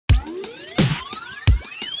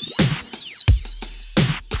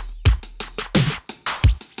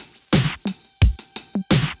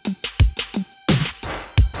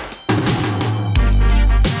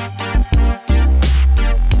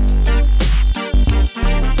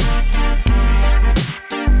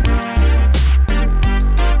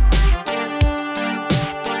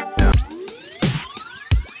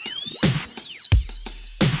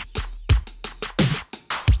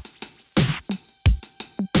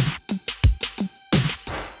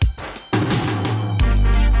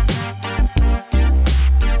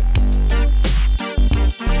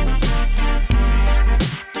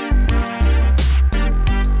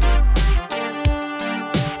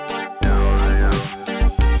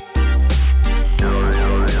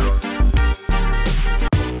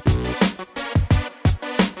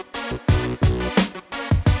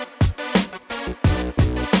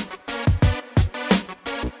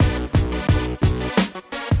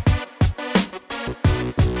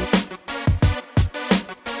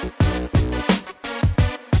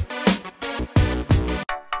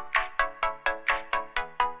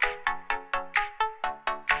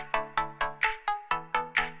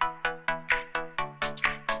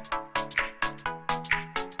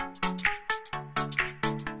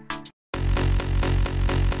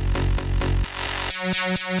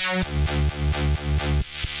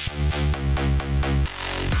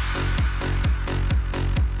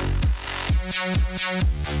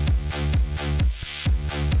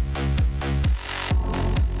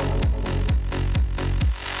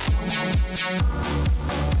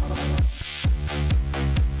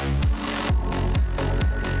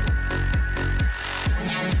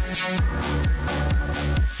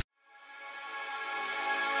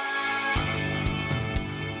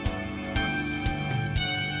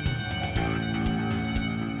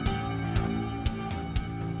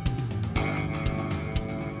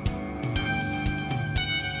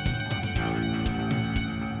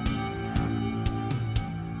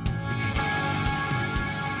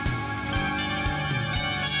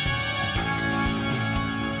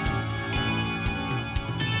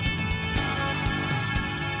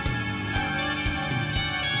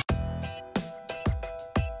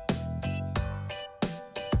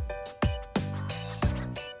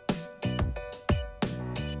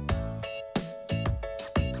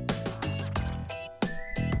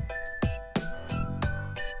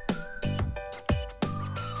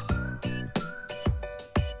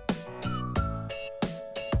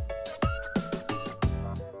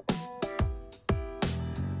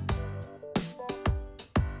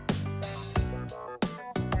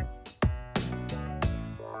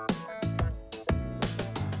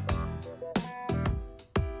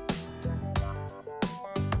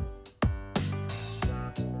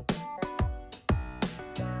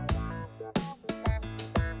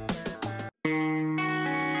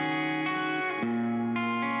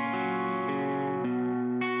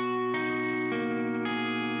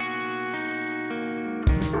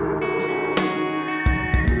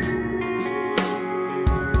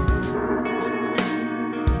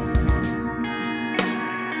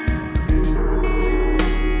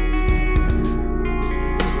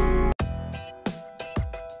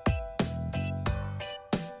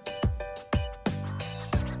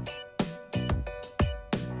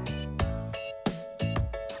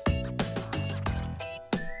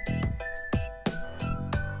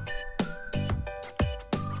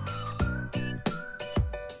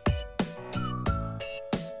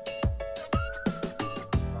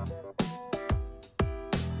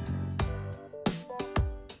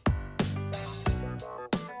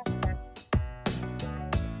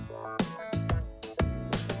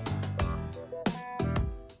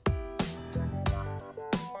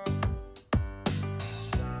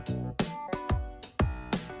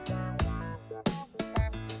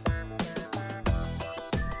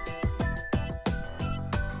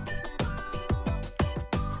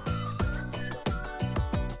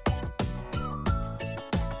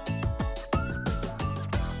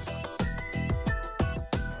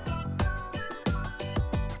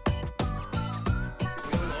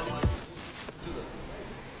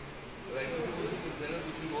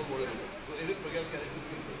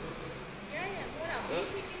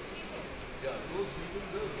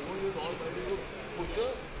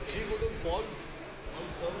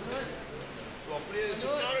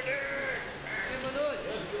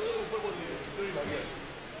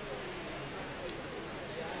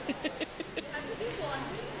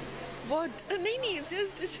What? No,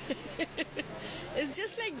 it's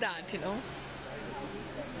just like that, you know.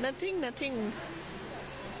 Nothing.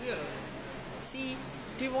 See,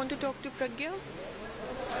 do you want to talk to Pragya?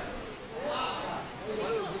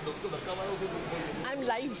 I'm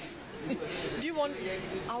live. Do you want?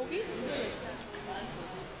 Aogi?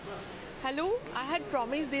 Hello, I had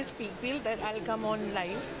promised these people that I'll come on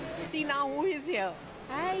live. See now who is here.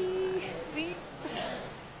 Hi. See?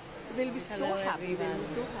 So they'll be so happy. They'll be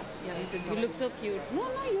so happy. Yeah, you can talk. You look so cute. No,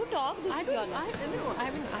 you talk. This is your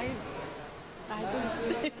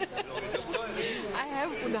I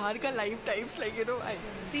have Udhar ka lifetimes, like, you know.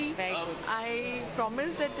 I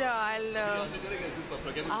promised that I'll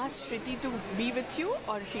ask Sriti to be with you,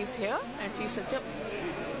 or she's here, and she's such a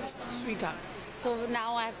sweetheart. So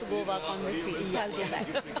now I have to go work on this scene. I'll go back.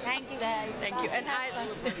 Thank you, guys. Thank you, and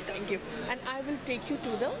thank you, and I will take you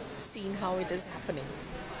to the scene how it is happening.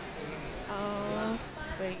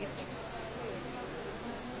 Wait.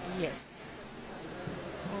 Yes.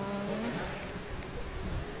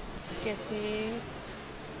 कैसे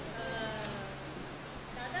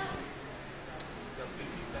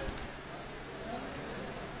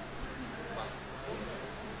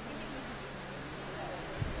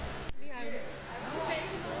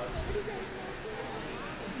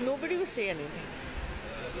Nobody will say anything.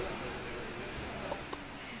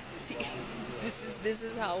 See, this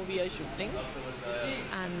is how we are shooting,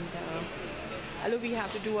 and we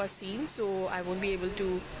have to do a scene, so I won't be able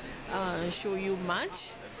to show you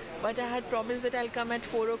much. but I had promised that I'll come at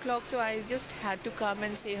 4 o'clock, so I just had to come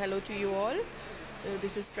and say hello to you all. So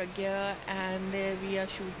this is Pragya, and we are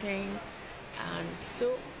shooting, and so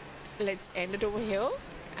let's end it over here,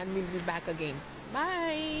 and we'll be back again.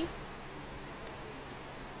 Bye.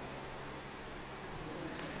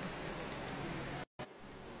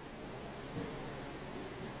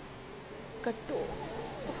 Katto.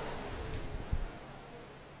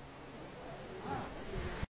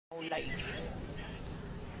 Live.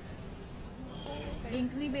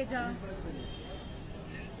 Link नहीं भेजा,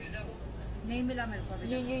 नहीं मिला मेरे को।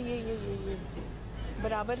 ये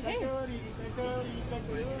बराबर है।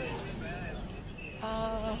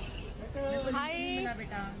 Hi,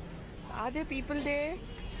 are there people there?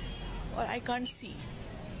 Or I can't see.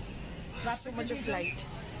 So much of light.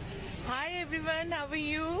 Hi everyone, how are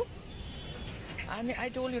you? And I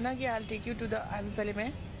told you ना कि I'll take you to the. अभी पहले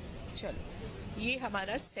मैं चलो, ये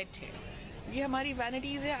हमारा सेट है, ये हमारी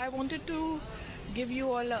वैनिटीज है. I wanted to give you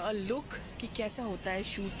all a look कि कैसा होता है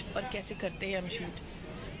शूट और कैसे करते हैं हम शूट.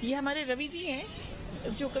 ये हमारे रवि जी हैं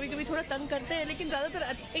जो कभी कभी थोड़ा तंग करते हैं, लेकिन ज़्यादातर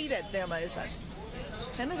अच्छे ही रहते हैं हमारे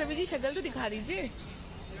साथ, है ना रवि जी? शक्ल तो दिखा दीजिए.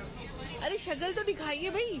 अरे शक्ल तो दिखाइए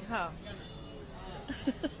भाई. हाँ.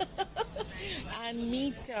 And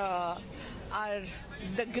meet our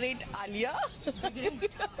the great Alia.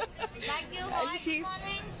 Thank you.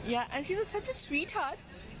 And she's such a sweetheart.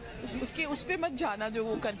 उसके उस पे मत जाना, जो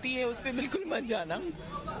वो करती है उस पे बिल्कुल मत जाना,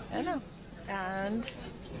 है ना? And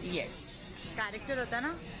yes, कैरेक्टर होता है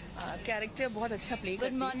ना, कैरेक्टर बहुत अच्छा प्ले करती है.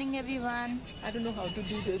 Good morning everyone. I don't know how to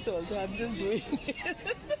do this also. I'm just doing it.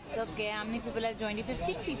 Okay, how many people have joined you?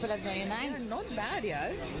 15 people have joined you. Nice. Yeah, not bad,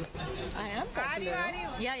 yaar. I am popular.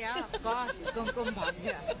 Yeah, of course. Kumkum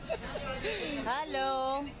Bhagya. Hello.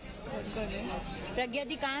 प्रज्ञा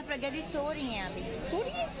दी कहाँ है? प्रज्ञा दी सो रही हैं अभी. सो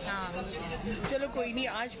रही है? हाँ. चलो कोई नहीं,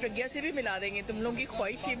 आज प्रज्ञा से भी मिला देंगे, तुम लोगों की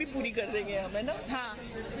ख्वाहिश ये भी पूरी कर देंगे हम, है ना? हाँ.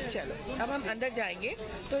 चलो अब हम अंदर जाएंगे,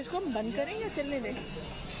 तो इसको हम बंद करें या चलने दें?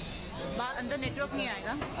 अंदर नेटवर्क नहीं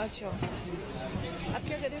आएगा. अच्छा, अब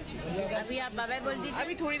क्या करें? अभी आप बाय बाय बोल दीजिए.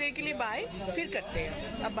 अभी थोड़ी देर के लिए बाय, फिर करते हैं.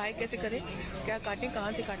 अब बाय कैसे करें? क्या काटें,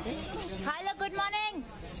 कहाँ से काटें? Hello, good morning.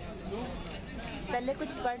 पहले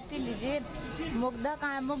कुछ पढ़ के लीजिए. मुग्धा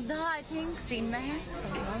कहाँ है? मुग्धा आई थिंक सीन में है.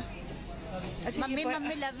 अच्छा, mummy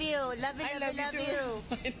mummy love you, love you, love you.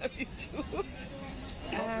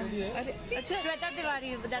 अरे अच्छा, Shweta Tiwari,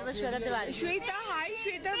 that was Shweta Tiwari. Shweta, hi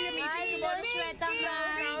Shweta, we are meeting tomorrow. Shweta,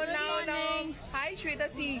 now. Hi Shweta,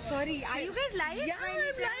 see. Sorry, Are you guys live? Yeah, I'm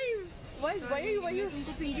live. Why are you?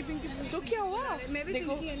 Pinky. तो क्या हुआ? मैं भी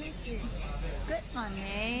देखो. Good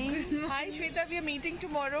morning. Hi Shweta, we are meeting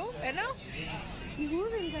tomorrow, है ना?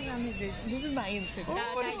 Whose Instagram is this? This is my Instagram. Oh,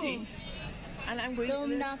 for a change. And I'm going.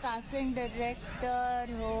 तुम ना कास्टिंग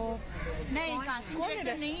डायरेक्टर हो? नहीं, कास्टिंग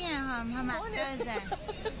डायरेक्टर नहीं है, हम एक्टर्स हैं.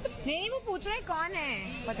 नहीं, वो पूछ रहे कौन है.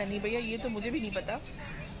 पता नहीं भैया, ये तो मुझे भी नहीं पता.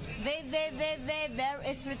 Where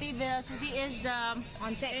is Sriti? Sriti is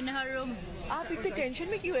on set in her room. आप इतने टेंशन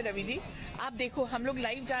में क्यों है रवि जी? आप देखो, हम लोग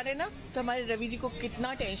लाइव जा रहे हैं ना, तो हमारे रवि जी को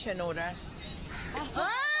कितना टेंशन हो रहा है.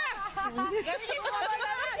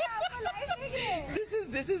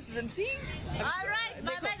 This is see. All right,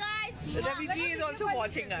 bye bye guys. Ravi ji is also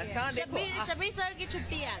watching us. हाँ देखो. शबीर सर की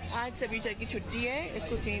छुट्टी है आज शबीर सर की छुट्टी है.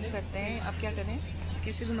 इसको चेंज करते हैं. अब क्या करें?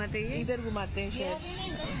 किसे घुमाते हैं? इधर घुमाते हैं शायद.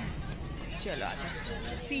 चलो आजा.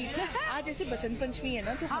 सी, आज ऐसे बसंत पंचमी है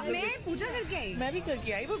ना, तो हम मैं पूजा करके आई. मैं भी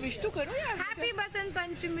करके आई. वो विश तो करो यार. Happy Basant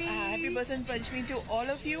Panchami. Happy Basant Panchami to all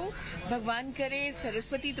of you. भगवान करे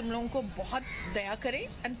सरस्वती तुम लोगों को बहुत दया करे.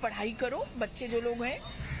 एंड पढ़ाई करो. बच्चे जो लोग हैं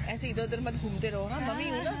ऐसे इधर उधर मत घूमते रहो. हाँ, मम्मी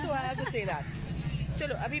हूँ ना, तो आया तो से रात.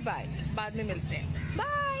 चलो अभी बाय, बाद में मिलते हैं.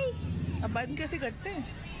 बाय. अब बंद कैसे करते हैं?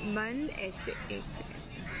 बंद ऐसे. एक सेकंड.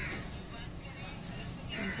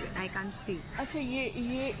 I can't see. अच्छा,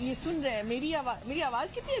 ये सुन रहे हैं मेरी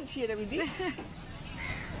आवाज कितनी अच्छी है रवि जी.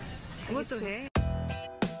 वो तो है.